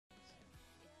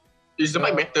Is the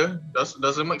mic better? Does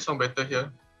the mic sound better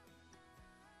here?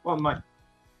 What mic?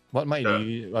 What mic are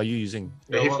you using?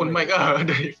 The headphone mic.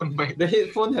 The headphone mic. The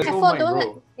headphone has no Headphone mic, don't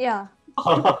bro. have- Yeah.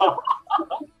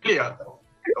 Yeah.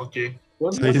 Okay.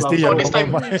 Don't So you use still laptop. So this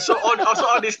time, mic. so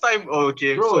all this time,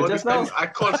 okay. Bro, so all just this time, now- I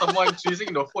called someone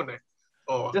using the phone.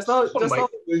 Oh, Just now, phone mic.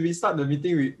 when we start the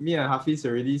meeting, me and Hafiz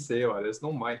already say, there's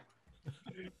no mic.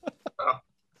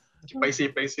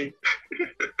 Paiseh.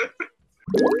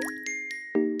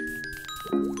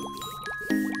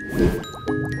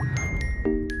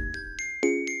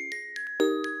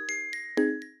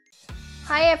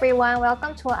 Hi everyone,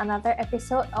 welcome to another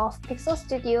episode of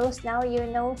PixelStudio's Now You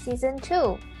Know Season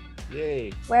 2,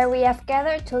 Yay! where we have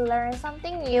gathered to learn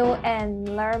something new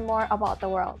and learn more about the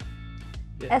world.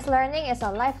 Yeah. As learning is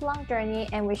a lifelong journey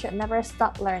and we should never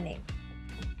stop learning.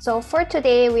 So for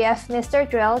today, we have Mr.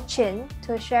 Joel Chin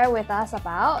to share with us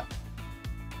about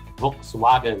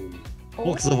Volkswagen.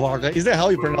 Volkswagen. Is that how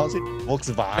you pronounce it?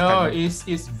 Volkswagen. No, it's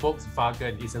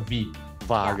Volkswagen. It's a V.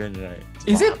 Wagen, right?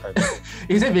 Is it? Wagen.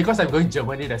 Is it because I'm going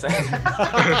Germany? That's why.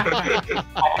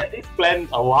 I had this plan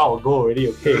a while ago already,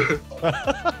 okay?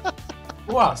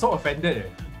 Wow, so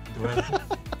offended.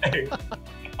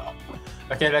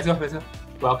 Okay, let's go.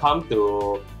 Welcome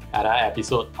to another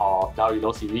episode of Now You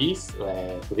Know series,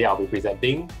 where today I'll be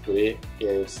presenting. Today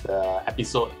is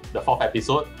the fourth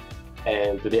episode,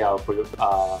 and today I'll be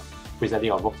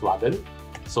presenting on Volkswagen.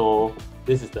 So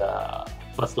this is the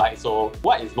first slide. So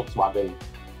what is Volkswagen?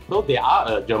 So they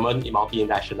are a German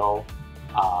multinational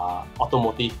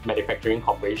automotive manufacturing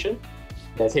corporation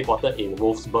that's headquartered in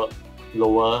Wolfsburg,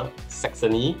 Lower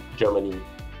Saxony, Germany.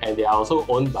 And they are also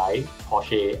owned by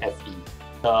Porsche SE.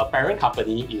 The parent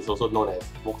company is also known as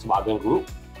Volkswagen Group,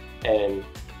 and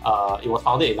it was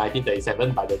founded in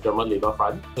 1937 by the German Labour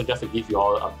Front. So just to give you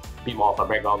all a bit more of a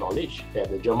background knowledge, that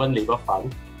the German Labour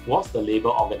Front was the labour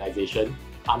organisation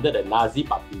under the Nazi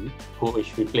Party,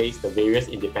 which replaced the various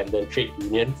independent trade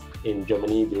unions in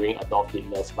Germany during Adolf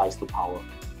Hitler's rise to power.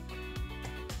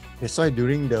 That's why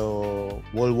during the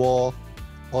World War,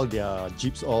 all their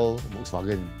Jeeps all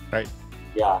Volkswagen, right?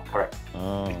 Yeah, correct.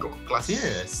 Oh. Class.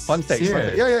 Serious. Fun fact.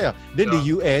 Serious. Yeah. Then the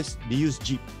Yeah. US, they use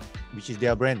Jeep, which is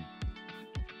their brand.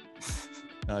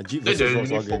 Jeep Then versus the Volkswagen.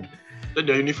 uniform. Then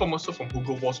the uniform also from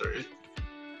Hugo Boss, right?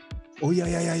 Oh yeah.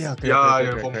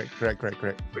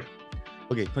 Correct.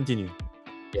 Okay, continue.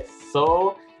 Yes.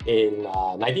 So in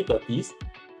 1930s,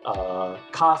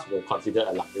 cars were considered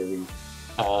a luxury.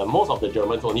 Most of the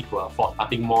Germans only could afford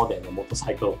nothing more than a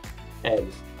motorcycle,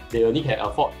 and they only can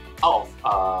afford, out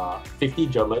of 50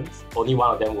 Germans, only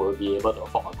one of them will be able to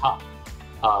afford a car.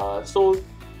 So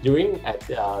during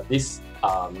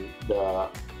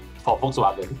for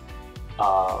Volkswagen,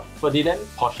 Ferdinand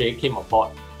Porsche came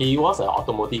aboard. He was an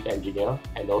automotive engineer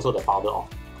and also the founder of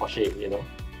Porsche,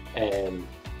 and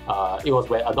it was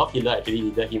where Adolf Hitler actually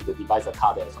needed him to devise a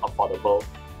car that is affordable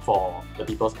for the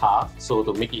people's car, so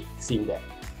to make it seem that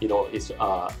it's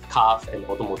cars and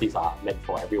automotives are meant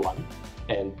for everyone.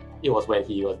 And it was when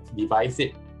he devised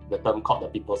the term called the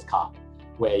people's car,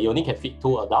 where you only can fit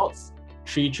 2 adults,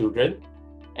 3 children,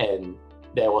 and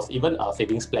there was even a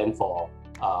savings plan for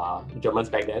Germans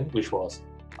back then, which was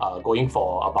going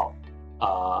for about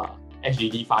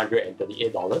SGD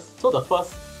 $538. So the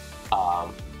first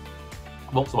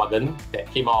Volkswagen that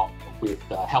came out with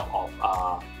the help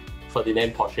of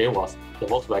Ferdinand Porsche was the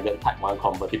Volkswagen Type 1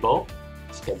 convertible.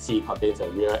 As you can see, it contains a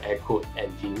rear air-cooled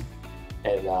engine,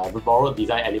 and we borrowed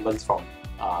design elements from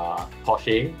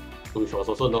Porsche, which was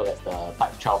also known as the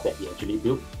Type 12 that he actually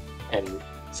built, and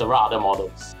several other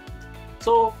models.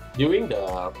 So during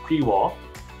the pre-war,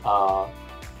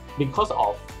 because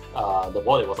of the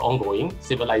war that was ongoing,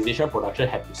 civilization production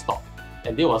had to stop.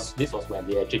 And this was when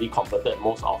they actually converted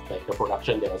most of the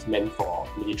production that was meant for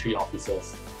military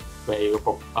officers, where they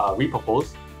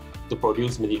repurposed to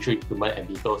produce military equipment and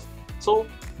vehicles. So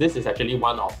this is actually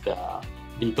one of the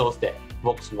vehicles that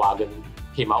Volkswagen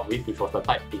came out with, which was the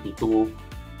Type 82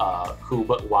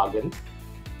 Kubert wagon.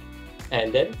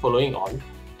 And then following on,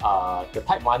 the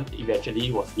Type 1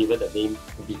 eventually was given the name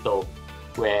Beetle,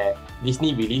 where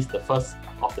Disney released the first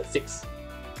of the 6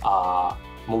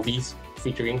 movies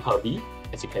featuring Herbie,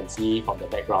 as you can see from the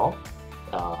background.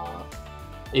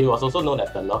 It was also known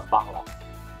as the Love Bug.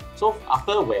 So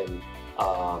after when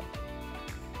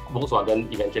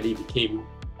Volkswagen eventually became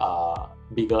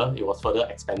bigger, it was further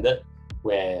expanded,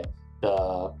 where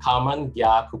the Karmann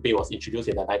Ghia Coupe was introduced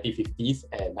in the 1950s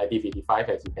and 1955,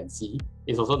 as you can see.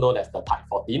 It's also known as the Type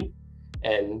 14.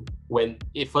 And when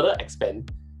it further expanded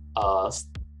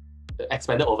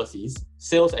overseas,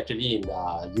 sales actually in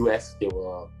the US, they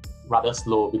were rather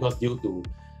slow because due to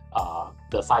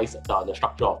the size, the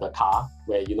structure of the car,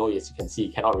 where as you can see,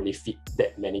 it cannot really fit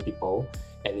that many people,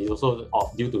 and it's also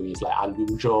due to its like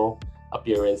unusual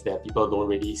appearance that people don't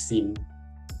really seem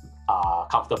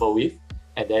comfortable with,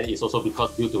 and then it's also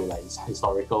because due to like its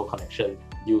historical connection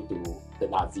due to the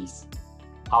Nazis.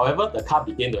 However, the car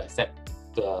began to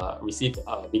receive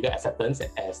bigger acceptance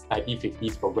as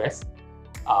 1950s progressed.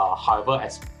 However,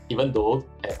 even though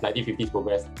as 1950s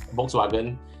progressed,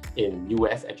 Volkswagen in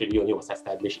US actually only was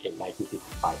established in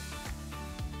 1955.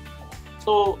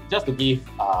 So just to give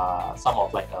some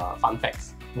of like fun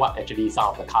facts, what actually some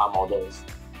of the car models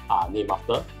are named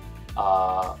after.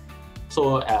 I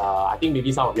think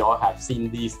maybe some of y'all have seen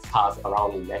these cars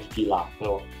around in SG lah.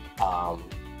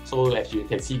 So as you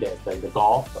can see, there's the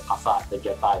Golf, the Passat, the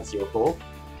Jetta, and Sirocco.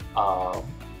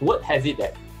 Word has it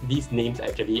that these names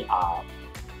actually are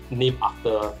named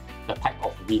after the type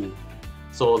of wind.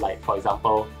 So like for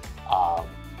example,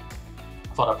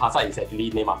 for the Passat, it's actually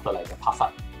named after like the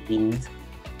Passat wind,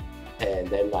 and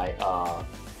then like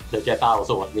the Jetta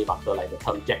also was named after like the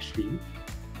term jet stream.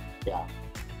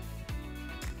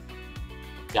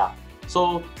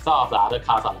 So some of the other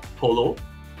cars are like Polo.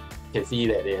 You can see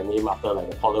that they are named after like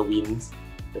the polar winds.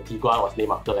 The Tiguan was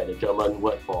named after like the German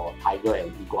word for tiger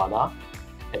and iguana,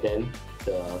 and then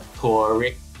the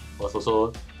Touareg was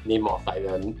also named of like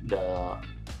the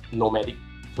nomadic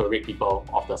Touareg people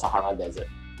of the Saharan Desert.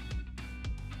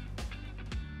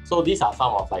 So these are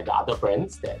some of like the other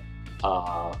brands that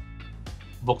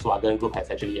Volkswagen Group has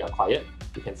actually acquired.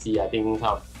 You can see, I think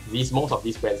most of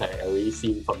these brands are already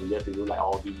seem familiar to you, like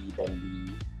Audi,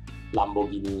 Bentley,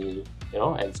 Lamborghini,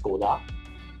 and Skoda.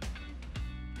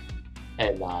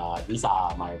 And these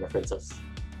are my references.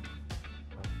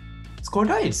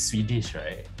 Skoda is Swedish,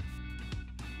 right?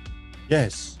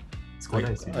 Yes. Skoda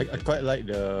is Swedish. I quite like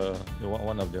the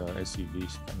one of the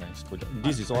SUVs. Quite nice. Skoda.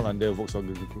 This is all under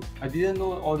Volkswagen Group. I didn't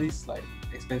know all these like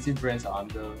expensive brands are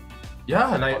under.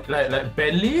 Yeah, like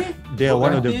Bentley. They are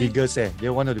one of the Bugatti. biggest.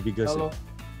 They're one of the biggest. Hello.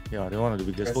 Yeah, they're one of the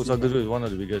biggest. Impressive, Volkswagen Group is one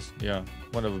of the biggest. Yeah,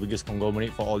 one of the biggest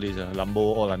conglomerate for all these. Lambo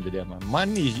all under them.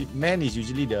 Man is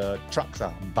usually the trucks.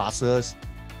 Buses.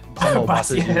 Some of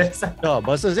Bus, yes.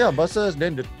 Buses.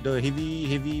 Then the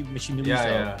heavy machinery.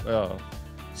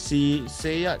 Seat is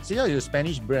a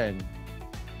Spanish brand.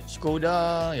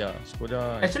 Skoda.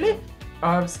 Actually,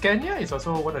 Scania is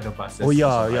also one of the buses. Oh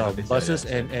yeah, buses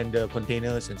and the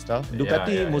containers and stuff.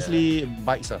 Ducati mostly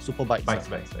bikes, super bikes. Bikes.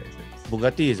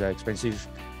 Bugatti is an expensive,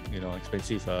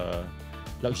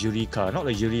 luxury car. Not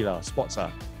luxury lah, sports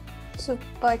ah.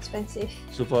 Super expensive.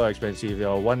 Super expensive.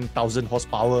 1,000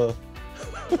 horsepower.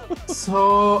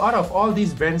 So out of all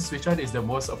these brands, which one is the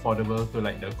most affordable to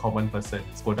like the common person?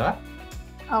 Skoda?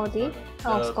 Audi?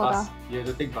 Skoda. Bus. You have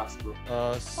to take bus, bro.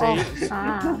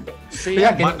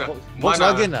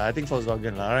 Volkswagen lah. I think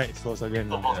Volkswagen lah, right? Volkswagen.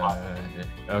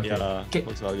 Okay. Yeah,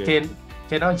 Volkswagen.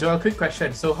 Okay, now Joel, quick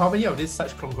question. So how many of these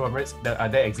such conglomerates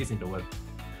that exist in the world?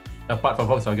 Apart from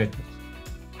Volkswagen? Do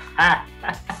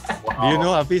you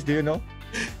know, Hafiz? Do you know?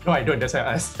 No, I don't. That's why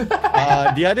I asked.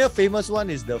 The other famous one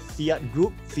is the Fiat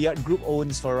Group. Fiat Group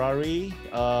owns Ferrari,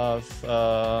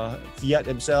 Fiat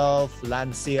himself,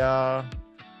 Lancia,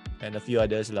 and a few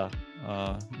others lah.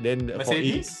 Then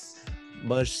Mercedes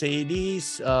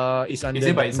is under. Is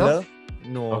it by itself?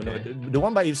 No, Okay. the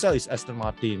one by itself is Aston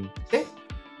Martin.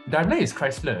 Daimler is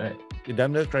Chrysler, right?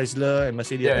 Daimler, Chrysler, and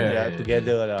Mercedes are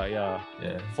together lah. Yeah.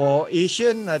 For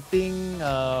Asian, I think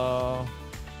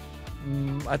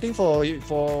for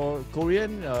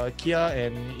Korean, Kia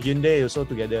and Hyundai also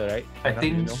together, right? I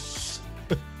think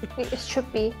It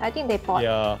should be. I think they bought.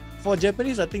 Yeah. For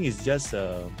Japanese, I think it's just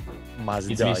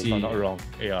Mazda, if I'm not wrong.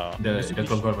 Yeah. the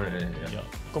conglomerate. Yeah.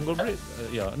 Conglomerate.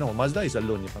 No, Mazda is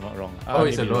alone, if I'm not wrong. Oh,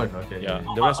 it's Maybe alone. wrong. Okay. Yeah.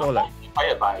 The rest all like.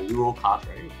 Acquired by Eurocars,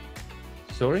 right?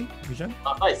 Sorry, which one?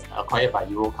 Mazda is acquired by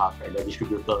Eurocars, right? The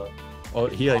distributor. Oh,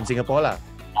 here in Singapore lah.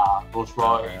 Rolls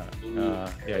Royce. Yeah.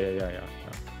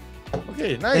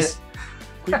 Okay, nice.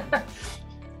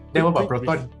 Then what about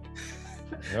Proton?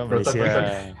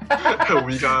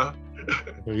 Malaysia.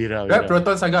 Wira. Right,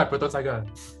 Proton Saga.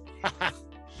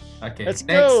 Okay, Let's next.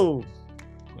 go.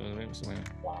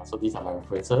 So these are my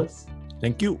references.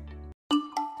 Thank you.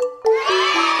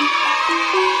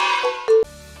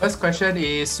 First question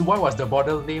is, what was the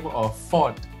model name of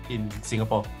Ford in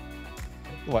Singapore?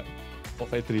 What?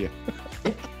 453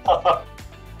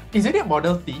 Isn't it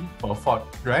Model T for Ford,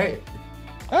 right?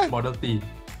 Huh? Model T.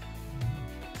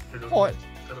 Ford.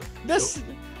 That's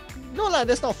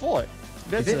not Ford.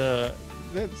 That's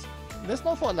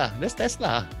not Ford lah. That's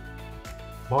Tesla.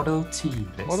 Model T.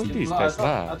 Model T is I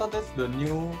Tesla. thought that's the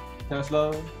new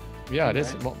Tesla. Yeah,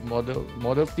 that's Model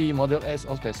T, Model S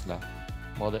of Tesla.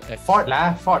 Model X. Ford.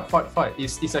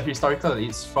 It's a historical.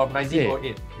 It's from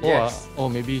 1908. Yes.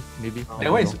 Maybe.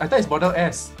 That one is. I thought it's Model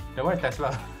S. That one is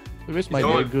Tesla. Where's my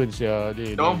Don't- goods? Yeah,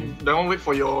 Don't wait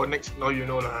for your next. Now you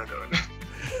know lah.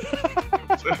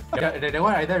 That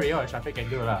one either Rio or Shafiq can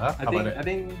do lah. Huh? I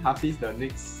think Hafiz the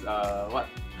next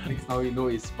next now you know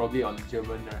is probably on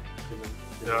German, right?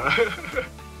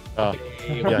 Yeah.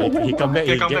 He come back.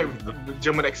 Okay, He come get back with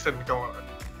German accent. Come on.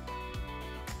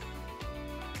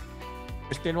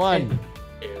 question 1.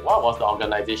 Okay, what was the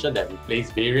organization that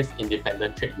replaced various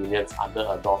independent trade unions under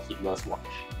Adolf Hitler's watch?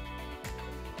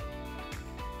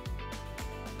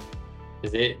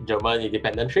 Is it German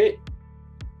Independent Trade,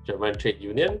 German Trade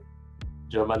Union,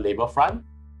 German Labour Front,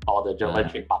 or the German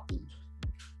Trade Party?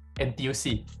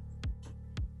 NTUC.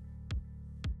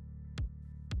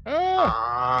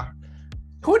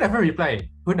 Who never reply?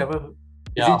 Who never?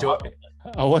 Is it Joel?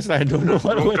 I was like, I don't know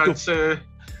what No to answer.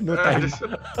 No time.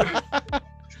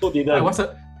 Who didn't?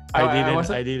 I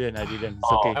didn't.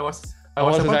 It's okay. I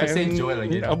was about like, to say Joel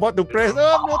again. About to press.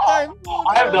 Oh, no time.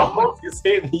 I have the host. You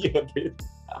say me again.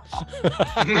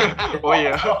 Oh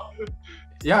yeah.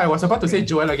 Yeah, I was about to say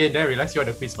Joel again. Then I realized you're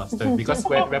the quiz master because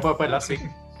remember what happened last week?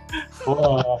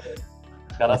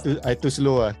 I too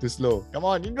slow. Come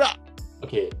on, Indra.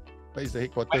 Okay. What is the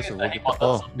headquarters of the Volkswagen? headquarters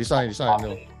Oh, this one I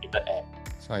know. in the air.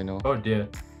 This one I know. Oh dear.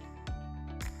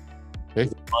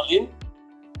 Is it Berlin?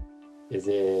 Is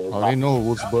it? I only know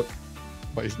Wolfsburg,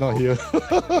 but it's not here.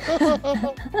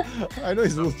 I know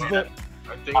it's Wolfsburg.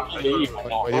 I think.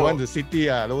 But you want the city,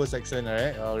 Lower Saxon,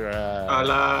 right? Alright.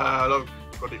 Alah,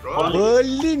 got it wrong.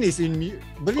 Berlin is in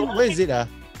Berlin. Where is it?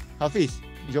 Hafiz,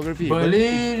 geography.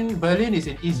 Berlin is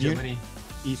in East Germany.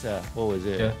 East. What was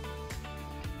it? Yeah.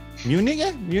 Munich?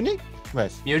 Munich?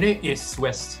 West. Munich is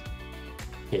west.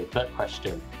 Okay, third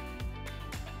question.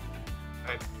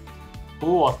 Right.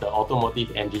 Who was the automotive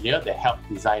engineer that helped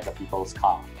design the people's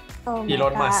car? Oh my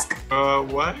Elon God. Musk.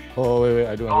 What? Oh wait,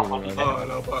 I don't know.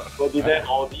 Alamak. Ferdinand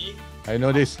Audi, I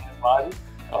know this. One,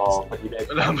 or Ferdinand?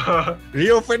 Alamak.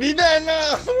 Rio Ferdinand.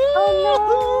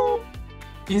 Oh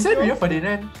Is that Rio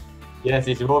Ferdinand? Yes,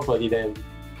 it's Rio Ferdinand.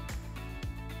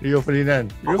 Rio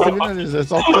Ferdinand. Rio Ferdinand is a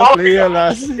soccer player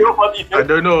last. Rio I Ferdinand.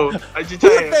 don't know. I just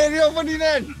Rio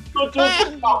Ferdinand. So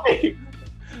choose topic.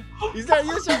 Is that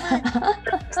you,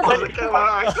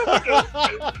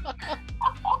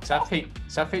 Shafiq?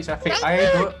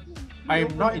 Shafiq.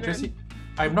 I'm not interested.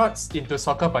 I'm not into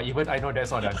soccer, but even I know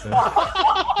that's not the answer.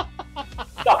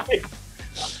 Topic.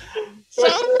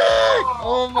 Shafiq!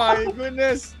 Oh my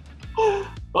goodness.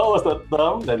 What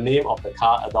was the name of the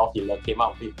car Adolf Hitler came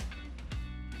out with?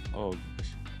 Oh.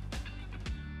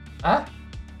 Huh?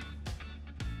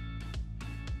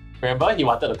 Remember, he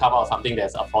wanted to come out with something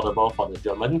that's affordable for the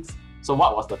Germans. So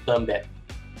what was the term that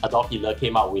Adolf Hitler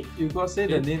came out with? You got say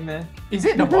the name, man. Is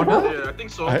it the model? Yeah, I think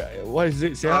so. What is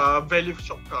it, Sia? Value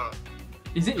shop car.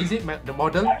 Is it the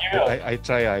model? I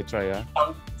try.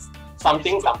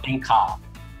 Something car.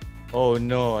 Oh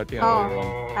no, I think I Oh. got it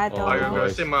wrong. I don't I know.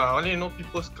 same. I only know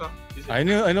people's car. Is it? I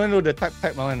know the type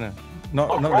one. Not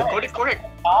Oh, the. got it correct.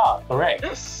 Correct.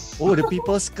 Yes. Oh, the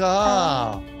people's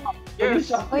car.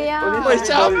 Yes. Oh yeah. Oh,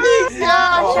 Shafiq.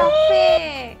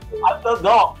 Shafiq.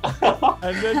 Underdog.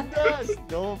 And then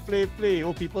don't play.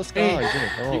 Oh, people's car, Hey. isn't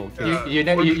it? Oh, okay.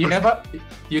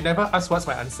 You never ask what's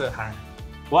my answer, huh?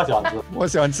 What's your answer?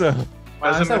 What's your answer?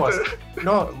 My Doesn't answer was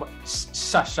matter.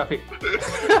 shush, Shafiq.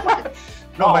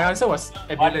 No, my answer was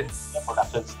ambulance. The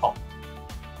production stop.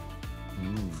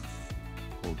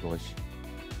 Oh gosh.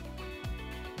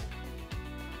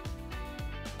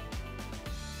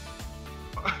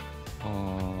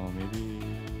 Maybe.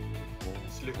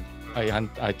 Slip.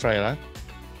 I try lah.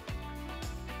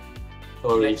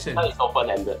 So Election. it's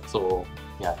open-ended. So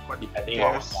yeah, What depending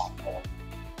Yes. on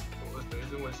What's the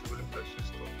reason why civil infection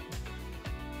stop?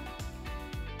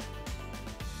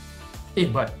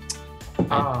 But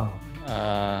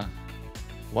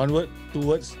One word, 2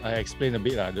 words. I explain a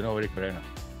bit lah. I don't know very correct lah.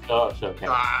 Sure. Okay.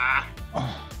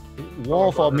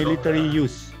 War for military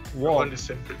use. War. On the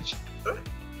same page.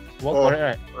 War,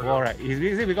 correct, right? War, right? Is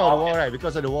it because of the war, right?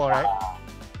 Because of the war, right?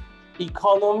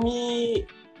 Economy.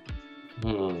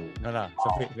 No lah,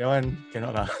 Shafiq, that one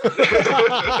cannot lah.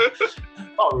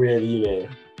 Not really,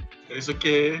 man. It's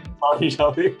okay. Sorry,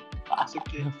 Shafiq. It's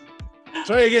okay.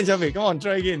 Try again, Shafiq. Come on,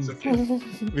 try again. It's okay.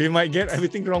 We might get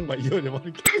everything wrong, but you're the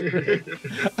one.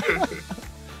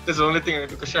 That's the only thing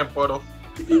the question I'm proud of.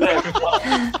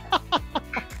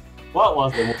 What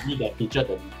was the movie that featured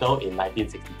the Beetle in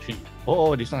 1963?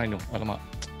 Oh, this one I know. Alamak.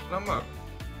 Lama.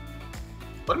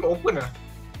 Why am I open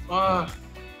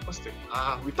what's the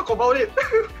we talk about it.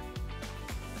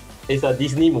 It's a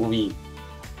Disney movie.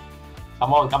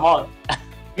 Come on.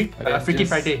 Freaky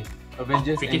Friday.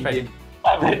 Avengers Freaky Endgame.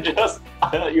 Avengers.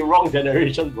 You wrong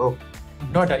generation, bro.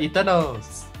 No, the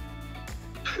Eternals.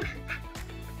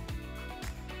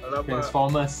 Alamak.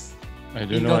 Transformers. I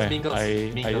don't know. Mingles.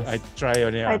 I try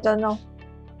on it. I don't know.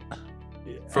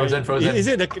 Frozen. Is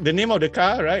it the name of the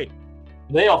car, right?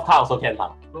 Name of car also can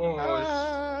have. Oh,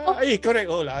 Correct.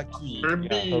 Oh, lucky. Herbie.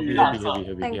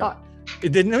 Herbie. Thank Yeah. God.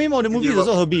 The name of the movie is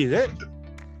also Herbie, is it?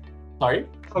 Sorry?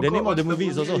 The name of the movie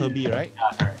is also Herbie, right?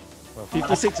 Yeah, correct.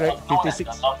 56, right? 56.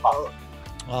 The Love Bug.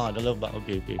 Ah, the Love Bug.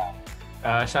 Okay.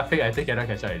 Shafiq, I think cannot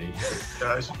catch up already.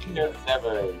 Yeah, it's okay.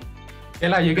 7. Okay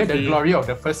lah, you get the glory of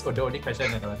the only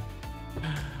question.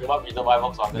 One reason why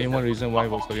Volkswagen. Name one reason why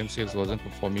Volkswagen sales wasn't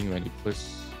performing when it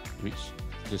first reached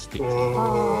the stage.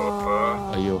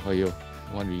 Oh, Ayo.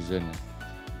 One reason.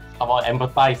 Come on,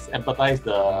 empathize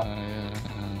the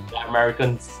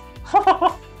Americans.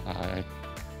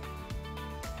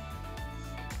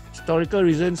 Historical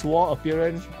reasons, war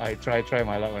appearance. I try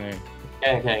my luck on it.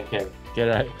 Can. Okay,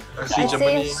 right. I see I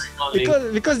Germany.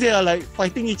 say- Because they are like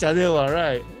fighting each other,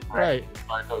 right? Right.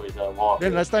 Historical reason, war.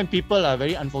 Then last time people are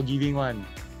very unforgiving one.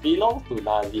 Belongs to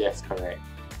none, yes, correct.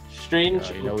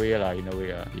 Strange. In a way, yeah.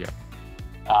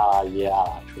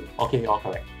 Yeah, true. Okay, all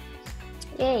correct.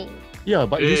 Yay. Yeah,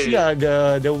 but you Hey. see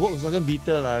the Volkswagen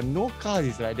Beetle, no car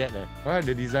is like that. Right?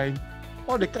 The design.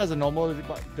 All the cars are normal,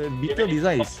 but the Beetle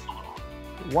design is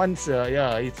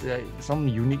it's some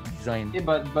unique design. Yeah,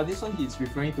 but this one he's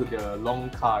referring to the long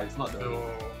car. It's not the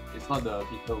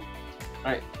Beetle,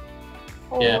 right?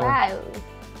 Oh, Yeah. wow.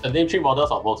 The name 3 models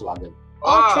of Volkswagen.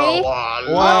 Three?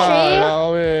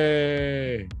 Wow,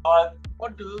 way.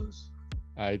 What does?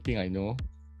 I think I know,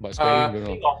 but spelling don't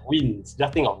Think know. of wins.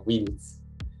 Just think of wins.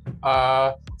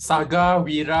 Saga,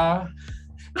 Wira,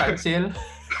 Kancil.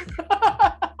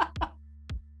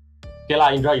 Okay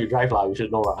lah, Indra, you drive lah. You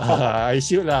should know lah. I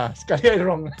shoot lah. Sekali I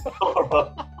wrong.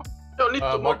 Only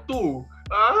two.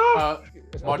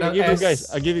 Model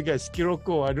I give you guys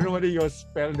Skiroko. I don't know whether you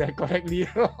spell that correctly.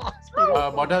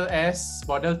 Model S,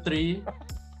 Model 3.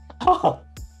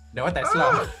 That one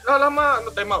Tesla. Lama,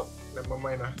 no time out. Never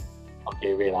mind lah.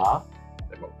 Okay, wait lah.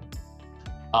 Time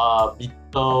out.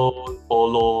 Beetle,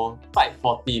 Polo, Type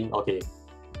 14. Okay.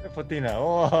 14 lah.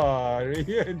 Wah,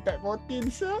 really? Type 14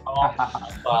 sir?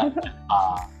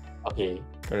 Okay.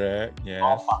 Correct. Yes.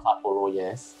 Passat Polo,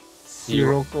 yes.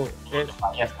 Sirocco.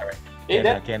 Yes, correct.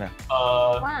 Can lah.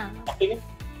 Wow. Something?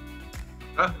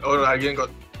 Oh, again got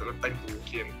time to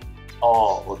key.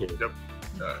 Oh, okay. So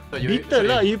Beetle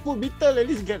lah. You put Beetle, at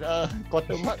least get a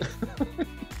quarter mark.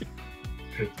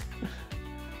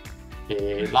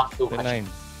 Okay, last 2 The questions.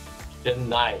 9. Question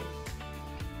 9.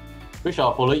 Which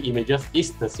of the following images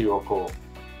is the Sirocco?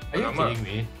 Are you kidding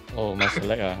me? Oh, must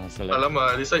select lah. Must select.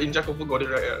 Alamak, this one Inja confirm got it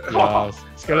right. Yeah,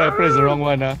 sekali I press the wrong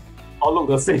one ah. All look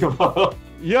the same.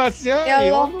 Yes, yeah.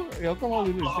 Yeah, Come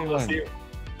on, do the same one.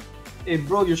 Hey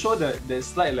bro, you show the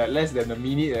slide like less than a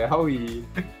minute. How we?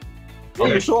 Oh,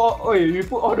 you show. Oh, you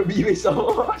put all the B-ways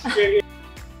out.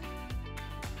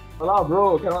 Lah,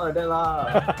 bro, cannot like that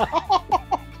lah.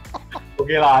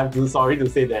 Okay lah, I'm sorry to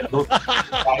say that. Those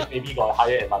guys maybe got a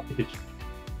higher advantage.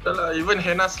 Even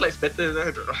Hannah slides better.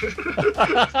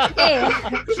 Hey,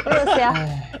 terus ya.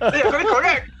 Hey, I got it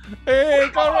correct. Hey,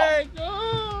 correct.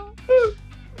 Oh.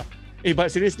 Hey, but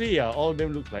seriously, all of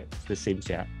them look like the same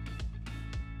set.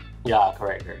 Yeah,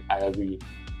 correct. I agree.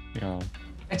 Yeah.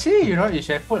 Actually, you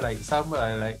should put like some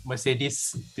like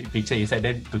Mercedes picture inside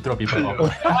then to throw people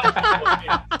off.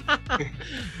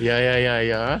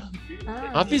 Yeah.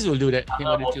 Hafiz will do that.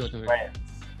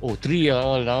 Oh,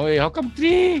 3 now. How come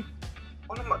 3?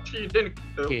 Oh, alamak, 3. Then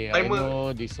the Okay, I timer.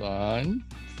 know this one.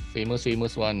 Famous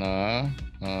one.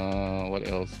 What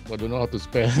else? I don't know how to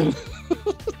spell.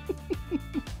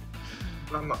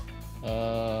 Alamak.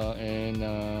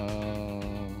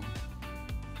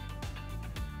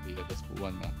 Let's put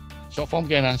one. Short form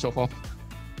can short form.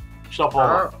 Shop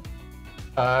for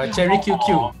Cherry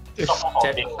QQ. shop for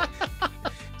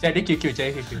Cherry QQ.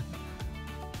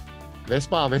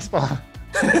 Vespa.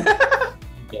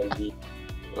 Bentley.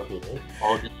 Okay.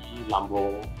 Audi,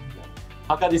 Lambo.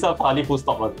 How come this one finally full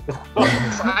stop one?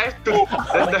 I have to.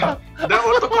 The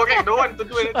autocorrect, no one to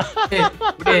do it.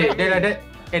 Then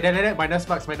like that minus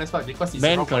marks because it's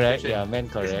Man wrong correct, punctuation. man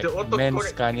correct. the auto Man,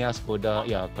 correct. Scania, Skoda,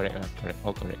 correct,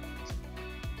 all correct.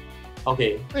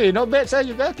 Okay. Hey, not bad, sir.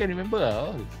 You guys can remember.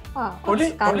 Wow.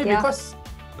 Only Scania. because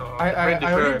No, I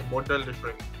different, model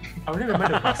different. I only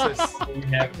remember the buses. We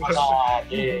have Hana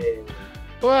again.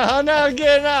 Well, Hana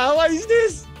again. What is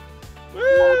this?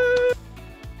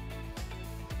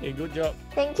 Hey, good job.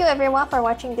 Thank you everyone for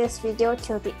watching this video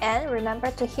till the end. Remember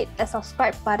to hit the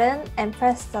subscribe button and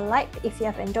press the like if you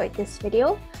have enjoyed this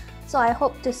video. So I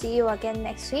hope to see you again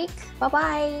next week. Bye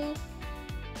bye.